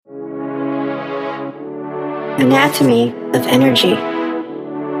Anatomy of Energy.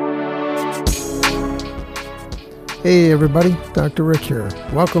 Hey everybody, Dr. Rick here.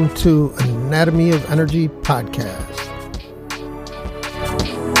 Welcome to Anatomy of Energy podcast.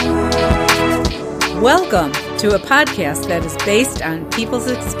 Welcome to a podcast that is based on people's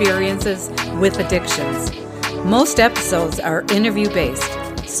experiences with addictions. Most episodes are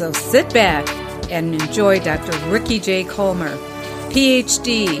interview-based, so sit back and enjoy Dr. Ricky J. Colmer,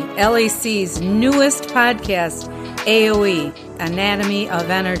 PhD, LAC's newest podcast, AOE, Anatomy of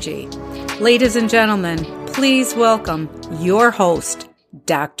Energy. Ladies and gentlemen, please welcome your host,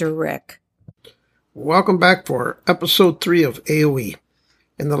 Dr. Rick. Welcome back for episode 3 of AOE.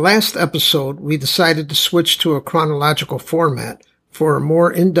 In the last episode, we decided to switch to a chronological format for a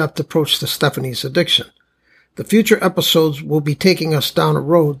more in-depth approach to Stephanie's addiction. The future episodes will be taking us down a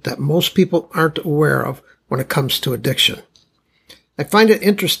road that most people aren't aware of when it comes to addiction. I find it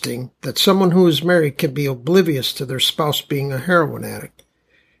interesting that someone who is married can be oblivious to their spouse being a heroin addict.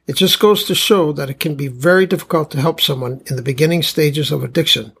 It just goes to show that it can be very difficult to help someone in the beginning stages of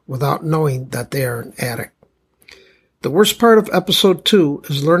addiction without knowing that they are an addict. The worst part of episode 2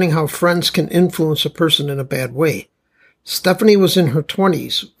 is learning how friends can influence a person in a bad way. Stephanie was in her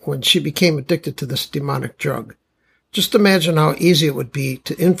 20s when she became addicted to this demonic drug. Just imagine how easy it would be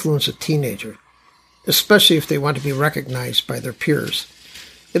to influence a teenager, especially if they want to be recognized by their peers.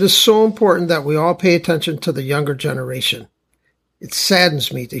 It is so important that we all pay attention to the younger generation. It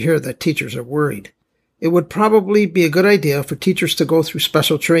saddens me to hear that teachers are worried. It would probably be a good idea for teachers to go through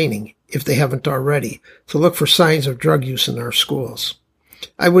special training, if they haven't already, to look for signs of drug use in our schools.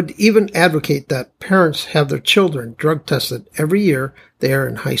 I would even advocate that parents have their children drug tested every year they are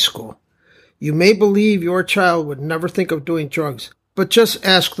in high school. You may believe your child would never think of doing drugs, but just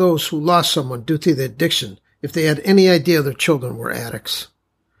ask those who lost someone due to the addiction if they had any idea their children were addicts.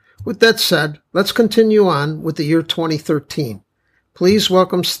 With that said, let's continue on with the year 2013. Please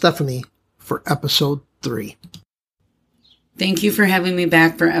welcome Stephanie for episode 3. Thank you for having me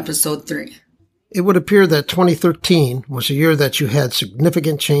back for episode 3. It would appear that 2013 was a year that you had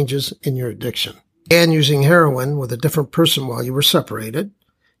significant changes in your addiction. You began using heroin with a different person while you were separated.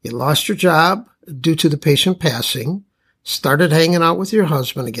 You lost your job due to the patient passing, started hanging out with your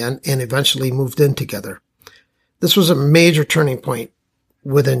husband again, and eventually moved in together. This was a major turning point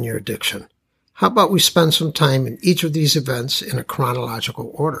within your addiction. How about we spend some time in each of these events in a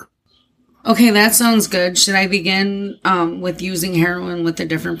chronological order? Okay, that sounds good. Should I begin with using heroin with a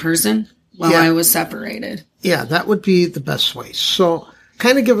different person while I was separated? Yeah, that would be the best way. So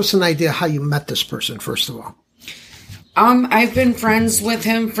kind of give us an idea how you met this person, first of all. I've been friends with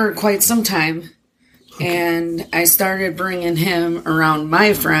him for quite some time. Okay. And I started bringing him around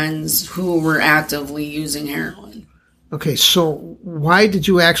my friends who were actively using heroin. Okay, so why did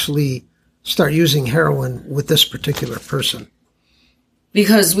you actually start using heroin with this particular person?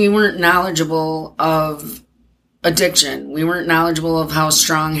 Because we weren't knowledgeable of addiction. We weren't knowledgeable of how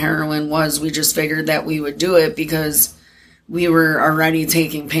strong heroin was. We just figured that we would do it because we were already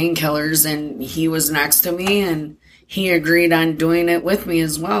taking painkillers and he was next to me and he agreed on doing it with me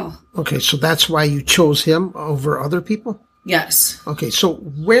as well. Okay, so that's why you chose him over other people? Yes. Okay, so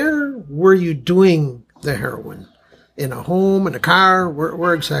where were you doing the heroin? In a home, in a car?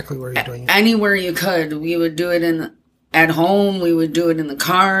 Where exactly were you doing it? Anywhere you could. We would do it at home. We would do it in the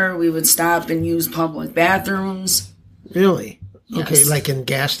car. We would stop and use public bathrooms. Really? Yes. Okay, like in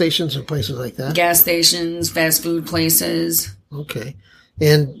gas stations and places like that? Gas stations, fast food places. Okay.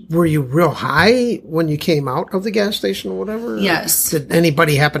 And were you real high when you came out of the gas station or whatever? Yes. Did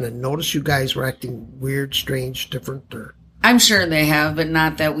anybody happen to notice you guys were acting weird, strange, different? Or? I'm sure they have, but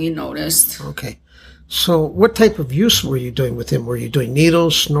not that we noticed. Okay. So what type of use were you doing with him? Were you doing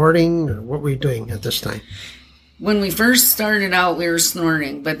needles, snorting, or what were you doing at this time? When we first started out, we were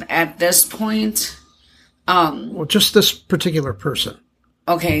snorting, but at this point... well, just this particular person.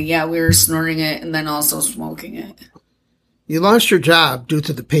 Okay, yeah, we were snorting it and then also smoking it. You lost your job due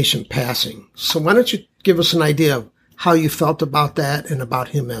to the patient passing. So why don't you give us an idea of how you felt about that and about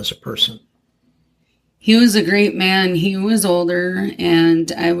him as a person? He was a great man. He was older,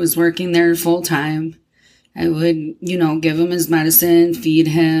 and I was working there full time. I would, give him his medicine, feed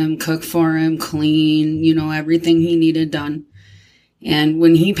him, cook for him, clean, everything he needed done. And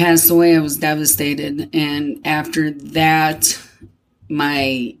when he passed away, I was devastated. And after that,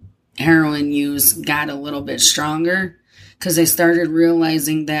 my heroin use got a little bit stronger because I started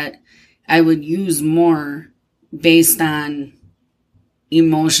realizing that I would use more based on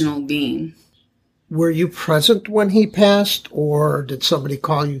emotional being. Were you present when he passed, or did somebody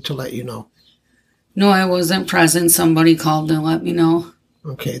call you to let you know? No, I wasn't present. Somebody called to let me know.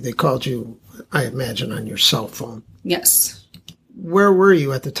 Okay, they called you, I imagine, on your cell phone. Yes. Where were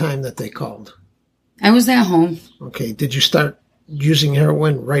you at the time that they called? I was at home. Okay, did you start using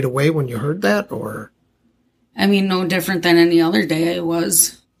heroin right away when you heard that, or? I mean, no different than any other day I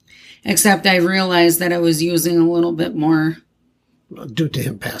was. Except I realized that I was using a little bit more. Due to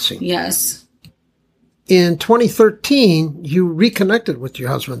him passing? Yes. In 2013, you reconnected with your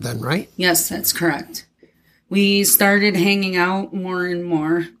husband then, right? Yes, that's correct. We started hanging out more and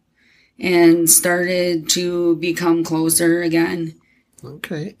more and started to become closer again.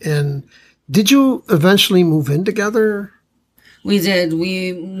 Okay, and did you eventually move in together? We did.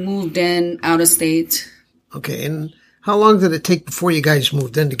 We moved in out of state. Okay, and how long did it take before you guys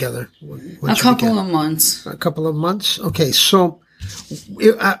moved in together? A couple of months. A couple of months? Okay, so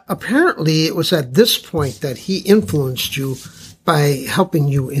apparently it was at this point that he influenced you by helping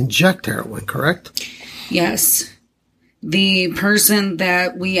you inject heroin, correct? Yes. The person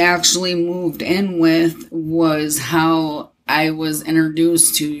that we actually moved in with was how I was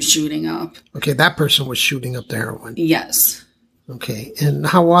introduced to shooting up. Okay, that person was shooting up the heroin. Yes. Okay, and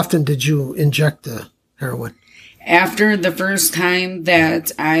how often did you inject the heroin? After the first time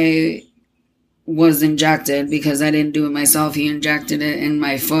that I was injected, because I didn't do it myself, he injected it in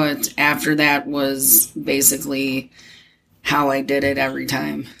my foot. After that was basically how I did it every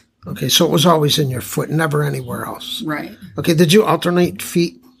time. Okay, so it was always in your foot, never anywhere else. Right. Okay, did you alternate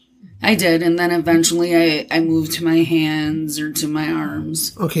feet? I did, and then eventually I moved to my hands or to my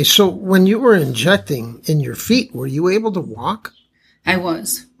arms. Okay, so when you were injecting in your feet, were you able to walk? I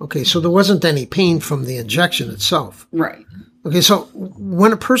was. Okay, so there wasn't any pain from the injection itself. Right. Okay, so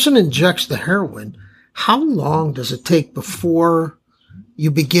when a person injects the heroin, how long does it take before you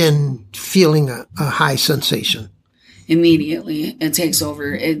begin feeling a high sensation? Immediately. It takes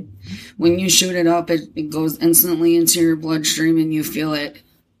over. When you shoot it up, it goes instantly into your bloodstream and you feel it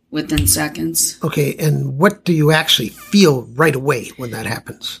within seconds. Okay, and what do you actually feel right away when that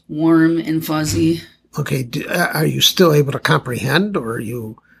happens? Warm and fuzzy. Okay, are you still able to comprehend, or are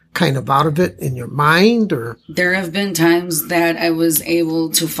you kind of out of it in your mind, or? There have been times that I was able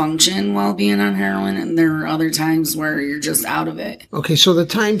to function while being on heroin, and there are other times where you're just out of it. Okay, so the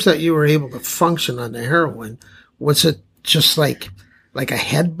times that you were able to function on the heroin, was it just like a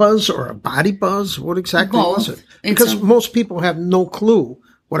head buzz or a body buzz? What exactly was it? Because most people have no clue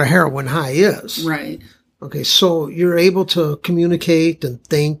what a heroin high is. Right. Okay, so you're able to communicate and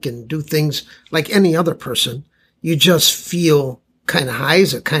think and do things like any other person. You just feel kind of high.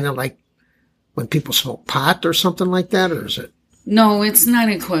 Is it kind of like when people smoke pot or something like that, or is it? No, it's not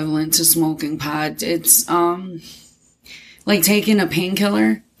equivalent to smoking pot. It's like taking a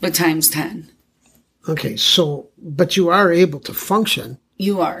painkiller, but times 10. Okay, so, but you are able to function.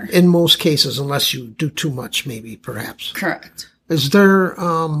 You are. In most cases, unless you do too much, maybe, perhaps. Correct. Is there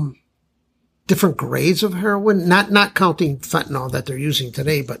different grades of heroin? Not counting fentanyl that they're using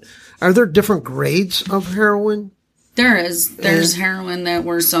today, but are there different grades of heroin? There is. There's heroin that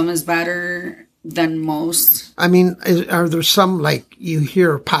where some is better than most. I mean, are there some, like you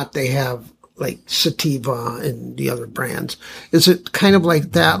hear pot, they have like sativa and the other brands. Is it kind of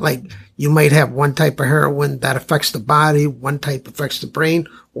like that? Like you might have one type of heroin that affects the body, one type affects the brain,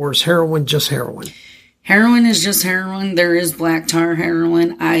 or is heroin just heroin? Heroin is just heroin. There is black tar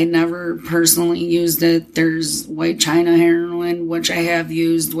heroin. I never personally used it. There's white China heroin, which I have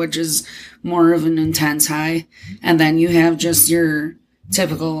used, which is more of an intense high. And then you have just your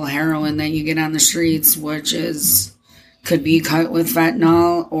typical heroin that you get on the streets, which could be cut with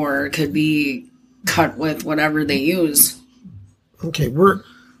fentanyl or could be cut with whatever they use. Okay. Were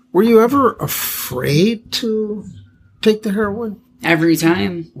you ever afraid to take the heroin? Every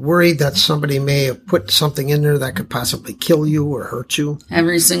time. Worried that somebody may have put something in there that could possibly kill you or hurt you?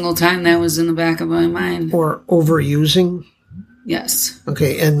 Every single time that was in the back of my mind. Or overusing? Yes.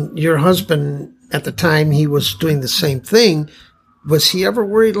 Okay, and your husband, at the time he was doing the same thing, was he ever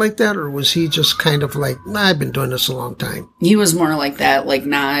worried like that, or was he just kind of like, nah, I've been doing this a long time? He was more like that, like,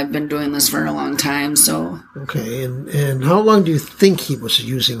 nah, I've been doing this for a long time, so. Okay, and how long do you think he was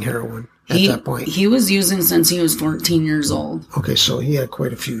using heroin at that point? He was using since he was 14 years old. Okay, so he had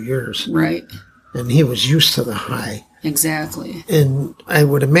quite a few years. Right. And he was used to the high. Exactly. And I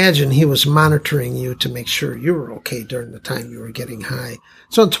would imagine he was monitoring you to make sure you were okay during the time you were getting high.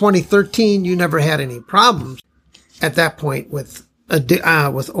 So in 2013, you never had any problems at that point with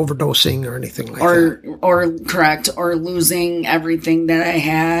overdosing or anything like that. Or correct, or losing everything that I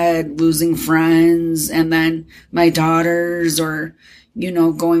had, losing friends, and then my daughters, or,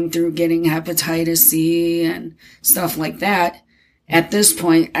 going through getting hepatitis C and stuff like that. At this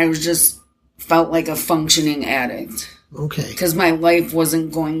point, I was just felt like a functioning addict. Okay. Because my life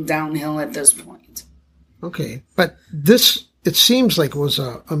wasn't going downhill at this point. Okay. But this, it seems like, was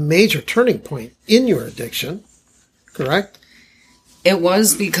a major turning point in your addiction, correct? It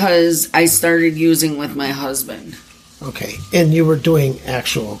was because I started using with my husband. Okay. And you were doing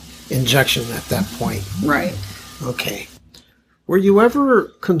actual injection at that point. Right. Okay. Were you ever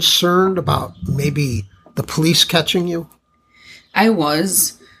concerned about maybe the police catching you? I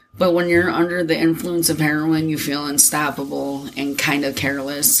was, but when you're under the influence of heroin, you feel unstoppable and kind of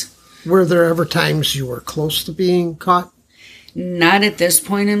careless. Were there ever times you were close to being caught? Not at this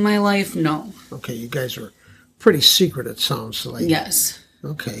point in my life, no. Okay, you guys were pretty secret, it sounds like. Yes.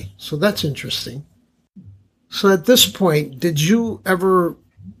 Okay, so that's interesting. So at this point, did you ever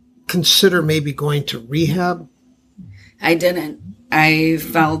consider maybe going to rehab? I didn't. I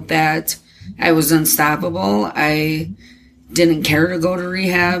felt that I was unstoppable. I didn't care to go to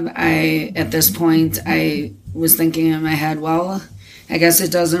rehab. At this point, I was thinking in my head, well, I guess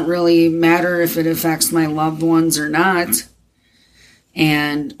it doesn't really matter if it affects my loved ones or not,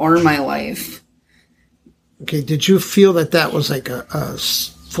 or my life. Okay, did you feel that was like a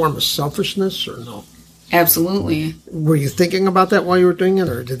form of selfishness or no? Absolutely. Were you thinking about that while you were doing it,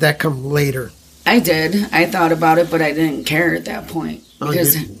 or did that come later? I did. I thought about it, but I didn't care at that point.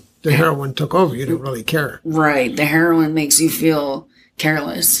 Because the heroin took over. You didn't really care. Right. The heroin makes you feel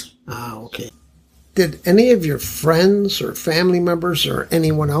careless. Ah, okay. Did any of your friends or family members or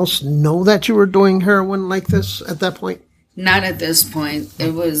anyone else know that you were doing heroin like this at that point? Not at this point.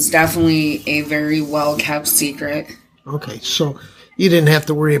 It was definitely a very well-kept secret. Okay, so you didn't have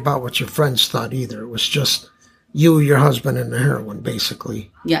to worry about what your friends thought either. It was just you, your husband, and the heroin, basically.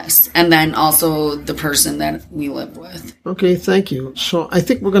 Yes, and then also the person that we live with. Okay, thank you. So I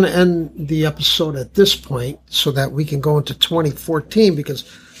think we're going to end the episode at this point so that we can go into 2014, because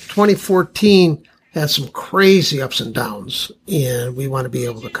 2014 had some crazy ups and downs, and we want to be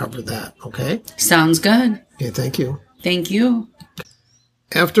able to cover that, okay? Sounds good. Okay, thank you. Thank you.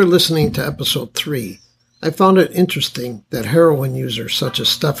 After listening to episode 3, I found it interesting that heroin users such as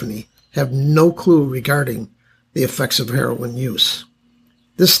Stephanie have no clue regarding the effects of heroin use.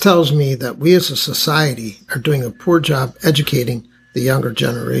 This tells me that we as a society are doing a poor job educating the younger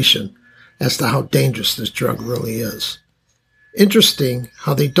generation as to how dangerous this drug really is. Interesting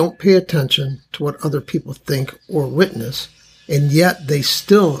how they don't pay attention to what other people think or witness, and yet they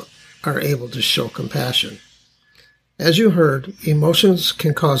still are able to show compassion. As you heard, emotions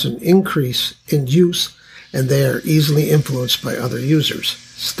can cause an increase in use, and they are easily influenced by other users.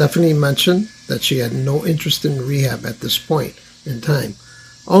 Stephanie mentioned that she had no interest in rehab at this point in time.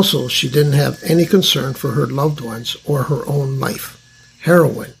 Also, she didn't have any concern for her loved ones or her own life.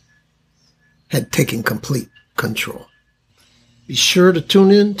 Heroin had taken complete control. Be sure to tune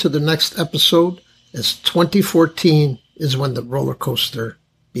in to the next episode, as 2014 is when the roller coaster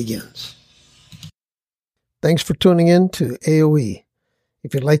begins. Thanks for tuning in to AOE.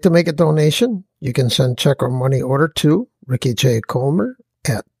 If you'd like to make a donation, you can send check or money order to Ricky J. Colmer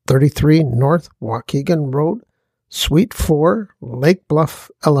at 33 North Waukegan Road, Suite 4, Lake Bluff,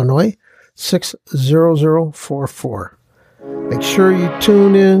 Illinois, 60044. Make sure you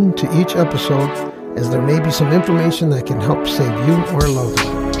tune in to each episode, as there may be some information that can help save you or a loved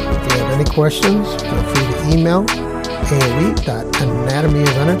one. If you have any questions, feel free to email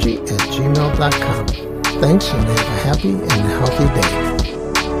aoe.anatomyofenergy@gmail.com. Thanks, and have a happy and healthy day.